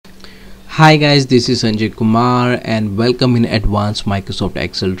Hi guys, this is Sanjay Kumar and welcome in advanced Microsoft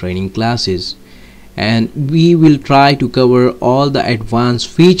Excel training classes. And we will try to cover all the advanced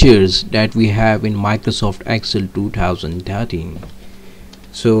features that we have in Microsoft Excel 2013.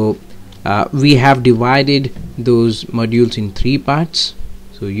 So we have divided those modules in three parts.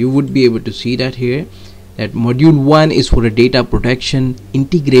 So you would be able to see that here. That module 1 is for data protection,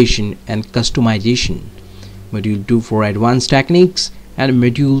 integration and customization. Module 2 for advanced techniques, and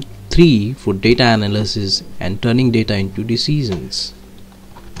module 3 for data analysis and turning data into decisions.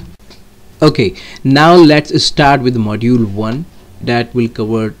 Okay, now let's start with module 1 that will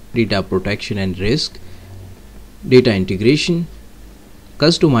cover data protection and risk, data integration,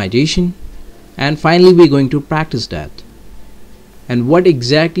 customization, and finally we're going to practice that. And what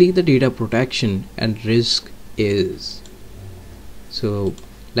exactly the data protection and risk is. So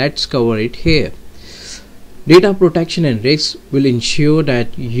let's cover it here. Data protection and risk will ensure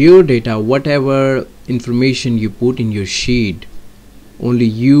that your data, whatever information you put in your sheet, only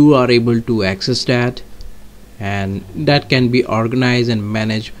you are able to access that, and that can be organized and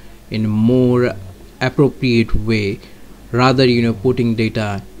managed in a more appropriate way, rather putting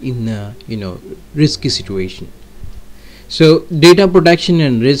data in a risky situation. So data protection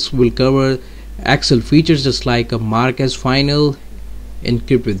and risk will cover Excel features just like a mark as final,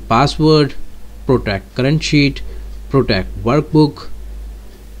 encrypt with password, protect current sheet, protect workbook,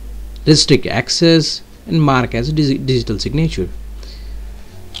 restrict access, and mark as digital signature.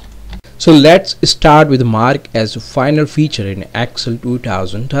 So let's start with mark as final feature in Excel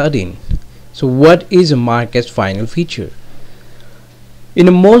 2013. So what is a mark as final feature?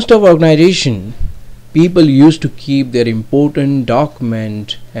 In most of organization, people used to keep their important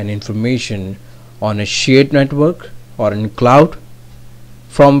document and information on a shared network or in cloud,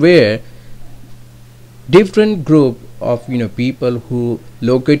 from where different group of people who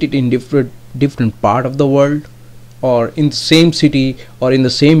located in different part of the world or in the same city or in the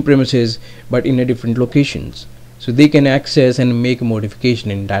same premises but in a different locations, so they can access and make a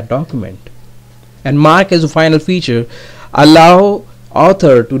modification in that document. And mark as a final feature allow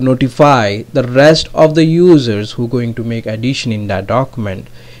author to notify the rest of the users who are going to make addition in that document.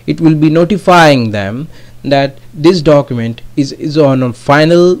 It will be notifying them that this document is on a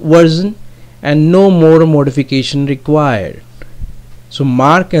final version and no more modification required. So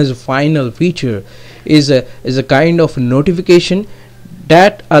mark as a final feature is a kind of notification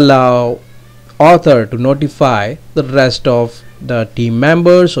that allow author to notify the rest of the team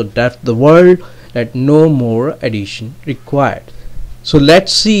members or that the world that no more addition required. So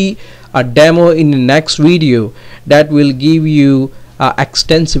let's see a demo in the next video that will give you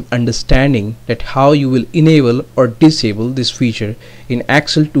extensive understanding that how you will enable or disable this feature in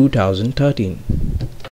Excel 2013.